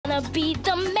gonna be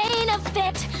the main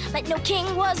event like no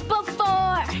king was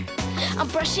before. I'm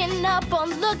brushing up on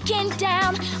looking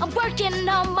down. I'm working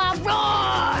on my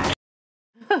roar.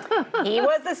 He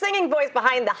was the singing voice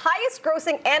behind the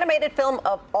highest-grossing animated film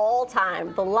of all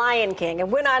time, The Lion King, and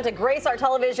went on to grace our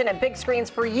television and big screens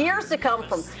for years to come,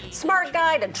 from Smart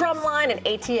Guy to Drumline and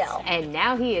ATL. And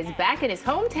now he is back in his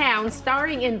hometown,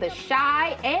 starring in The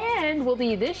Chi, and will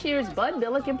be this year's Bud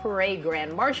Billiken Parade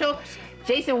Grand Marshal.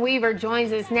 Jason Weaver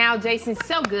joins us now. Jason,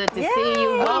 so good to see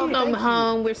you. Welcome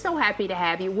home. We're so happy to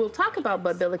have you. We'll talk about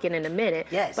Bud Billiken in a minute.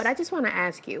 Yes. But I just want to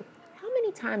ask you, how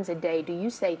many times a day do you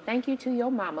say thank you to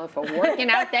your mama for working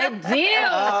out that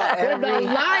deal with the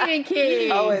Lion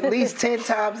King? Oh, at least 10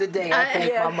 times a day I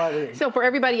thank my mother. So for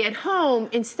everybody at home,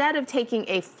 instead of taking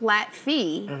a flat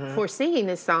fee for singing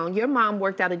this song, your mom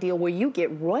worked out a deal where you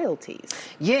get royalties.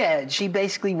 Yeah, she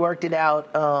basically worked it out,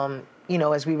 you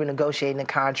know, as we were negotiating the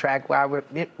contract, where I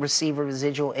would receive a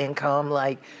residual income,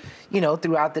 like, you know,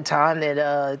 throughout the time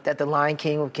that the Lion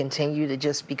King would continue to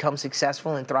just become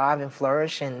successful and thrive and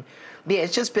flourish. And yeah,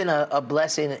 it's just been a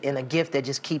blessing and a gift that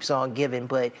just keeps on giving.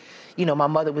 But, you know, my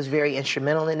mother was very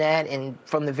instrumental in that. And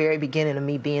from the very beginning of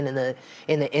me being in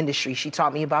the industry, she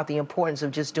taught me about the importance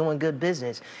of just doing good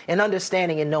business and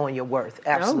understanding and knowing your worth.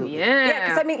 Absolutely. Oh, yeah. Yeah,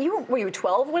 because I mean, were you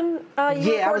 12 when you recorded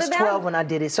Yeah, I was 12 that? when I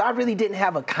did it. So I really didn't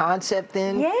have a concept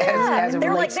then as it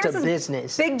relates to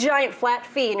business. Big giant flat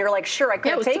fee, and you're like, sure, I could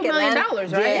Yeah, it was take $2 million,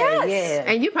 right? Yeah.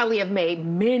 And you probably have made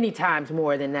many times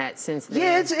more than that since then.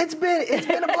 Yeah, it's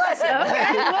been a blessing.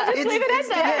 Okay, well, just leave it at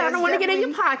that. I don't want to get in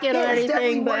your pocket or It's anything,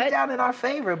 definitely but worked out in our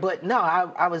favor. But no,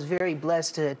 I was very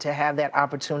blessed to have that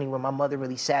opportunity where my mother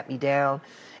really sat me down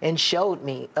and showed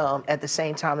me at the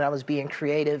same time that I was being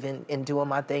creative and doing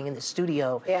my thing in the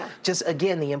studio. Yeah. Just,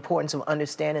 again, the importance of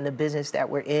understanding the business that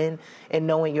we're in and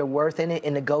knowing your worth in it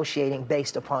and negotiating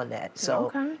based upon that.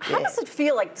 So, How does it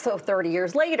feel like, so 30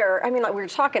 years later? I mean, like we were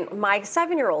talking, my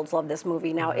 7-year-olds love this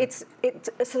movie now.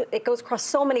 It goes across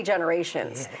so many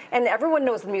generations. And everyone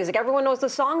knows the music. Everyone knows the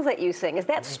songs that you sing. Is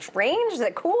that strange? Is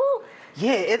that cool?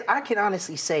 Yeah, I can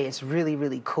honestly say it's really,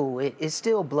 really cool. It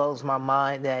still blows my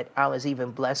mind that I was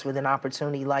even blessed with an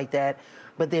opportunity like that.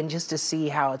 But then just to see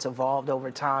how it's evolved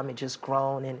over time and just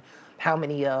grown, and how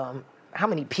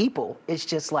many people it's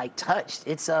just like touched.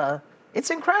 It's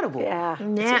incredible. Yeah.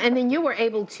 Yeah, and then you were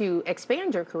able to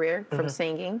expand your career from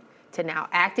singing to now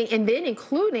acting, and then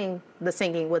including the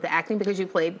singing with the acting, because you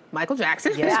played Michael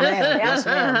Jackson. Yes, ma'am. Yes,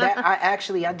 ma'am.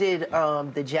 I did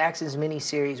the Jacksons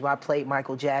miniseries where I played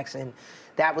Michael Jackson.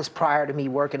 That was prior to me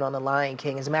working on The Lion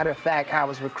King. As a matter of fact, how I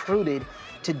was recruited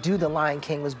to do The Lion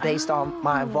King was based on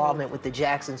my involvement with the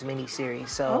Jacksons miniseries.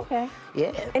 So,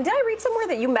 yeah. And did I read somewhere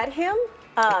that you met him?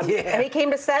 And he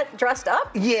came to set dressed up?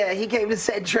 Yeah, he came to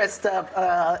set dressed up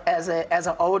as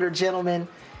an older gentleman.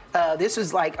 This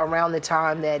was like around the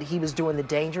time that he was doing the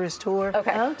Dangerous tour.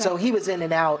 Okay. So he was in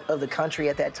and out of the country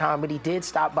at that time, but he did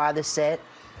stop by the set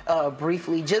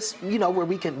briefly, just, you know, where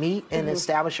we could meet and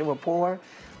establish a rapport,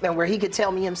 and where he could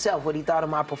tell me himself what he thought of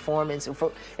my performance, and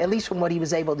at least from what he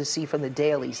was able to see from the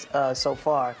dailies so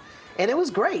far. And it was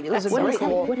great. It was great.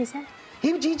 What is that?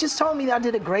 He just told me that I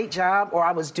did a great job, or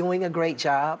I was doing a great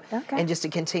job, Okay. and just to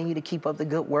continue to keep up the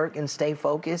good work and stay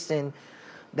focused. And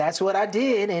that's what I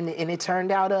did, and it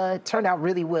turned out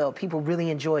really well. People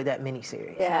really enjoyed that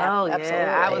miniseries. Yeah, absolutely.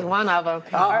 I was one of them.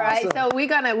 All right, awesome. so we're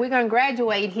gonna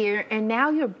graduate here, and now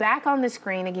you're back on the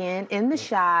screen again in The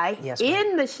Chi. Yes, ma'am.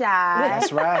 In The Chi.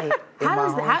 That's right. How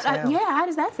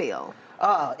does that feel?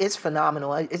 It's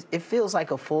phenomenal. It feels like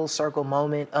a full circle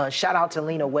moment. Shout out to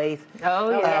Lena Waithe.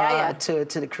 Oh, yeah. To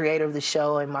the creator of the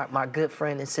show and my good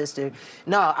friend and sister.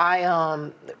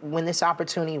 No, when this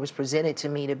opportunity was presented to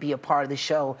me to be a part of the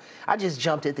show, I just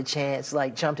jumped at the chance,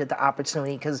 jumped at the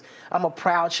opportunity, because I'm a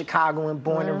proud Chicagoan,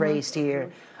 born and raised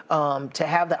here. To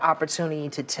have the opportunity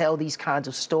to tell these kinds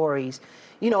of stories,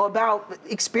 you know, about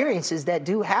experiences that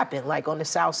do happen, like on the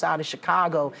south side of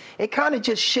Chicago, it kind of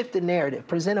just shift the narrative,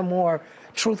 present a more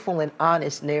truthful and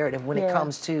honest narrative when it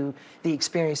comes to the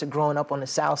experience of growing up on the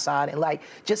south side, and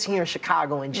just here in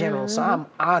Chicago in general. So I'm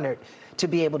honored to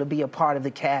be able to be a part of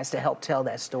the cast to help tell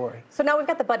that story. So now we've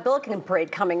got the Bud Billiken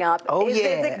Parade coming up. Oh,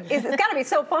 It's got to be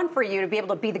so fun for you to be able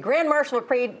to be the Grand Marshal of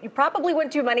Parade you probably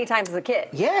went to many times as a kid.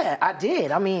 Yeah, I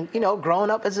did. I mean, you know, growing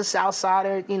up as a South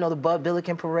Sider, you know, the Bud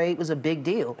Billiken Parade was a big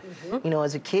deal, you know,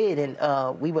 as a kid,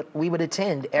 and we would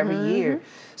attend every year.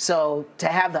 So to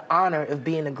have the honor of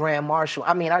being the Grand Marshal,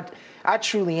 I mean, I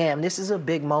truly am. This is a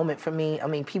big moment for me. I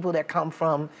mean, people that come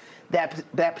from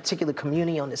that particular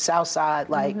community on the South Side,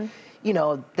 you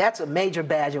know, that's a major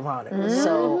badge of honor.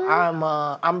 So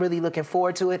I'm really looking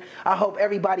forward to it. I hope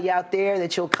everybody out there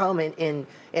that you'll come and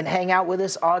hang out with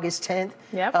us August 10th.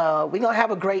 Yep. We're going to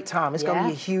have a great time. It's going to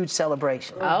be a huge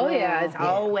celebration. Oh, yeah. It's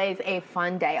always a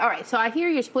fun day. All right. So I hear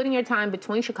you're splitting your time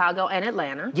between Chicago and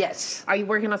Atlanta. Yes. Are you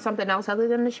working on something else other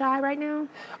than The Chi right now?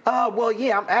 Well,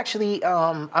 yeah, I'm actually,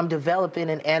 I'm developing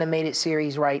an animated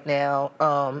series right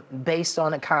now based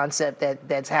on a concept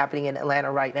that's happening in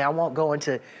Atlanta right now. I won't go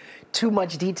into too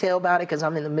much detail about it because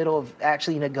I'm in the middle of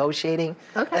actually negotiating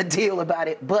a deal about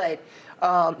it. But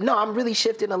no, I'm really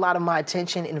shifting a lot of my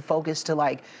attention and focus to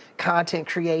like content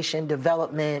creation,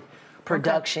 development,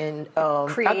 production.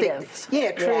 Creative.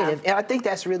 Creative. And I think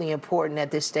that's really important at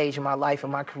this stage in my life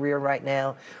and my career right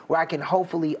now, where I can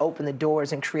hopefully open the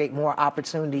doors and create more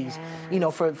opportunities, you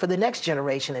know, for the next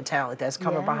generation of talent that's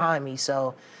coming behind me.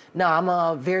 So, no,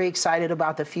 I'm very excited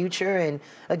about the future, and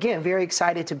again, very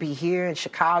excited to be here in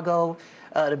Chicago,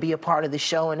 to be a part of the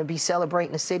show and to be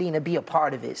celebrating the city and to be a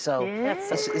part of it. So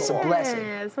it's a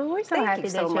blessing. So we're so Thank happy you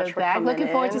that so much you're for back. coming Looking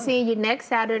forward to in. seeing you next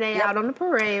Saturday out on the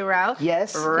parade route.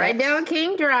 Yes. Right down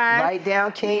King Drive. Right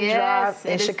down King Yes,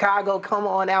 Drive in Chicago. Come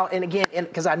on out. And again,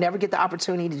 because I never get the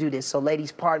opportunity to do this, so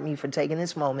ladies, pardon me for taking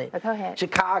this moment. Go ahead.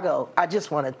 Chicago, I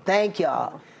just want to thank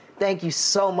y'all. Thank you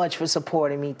so much for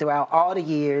supporting me throughout all the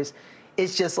years.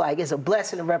 It's just like, it's a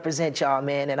blessing to represent y'all,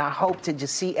 man. And I hope to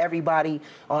just see everybody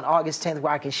on August 10th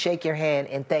where I can shake your hand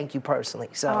and thank you personally.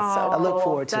 So I look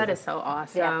forward to it. That is so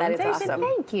awesome. Yeah, that is Jason, awesome.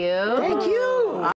 thank you. Thank you.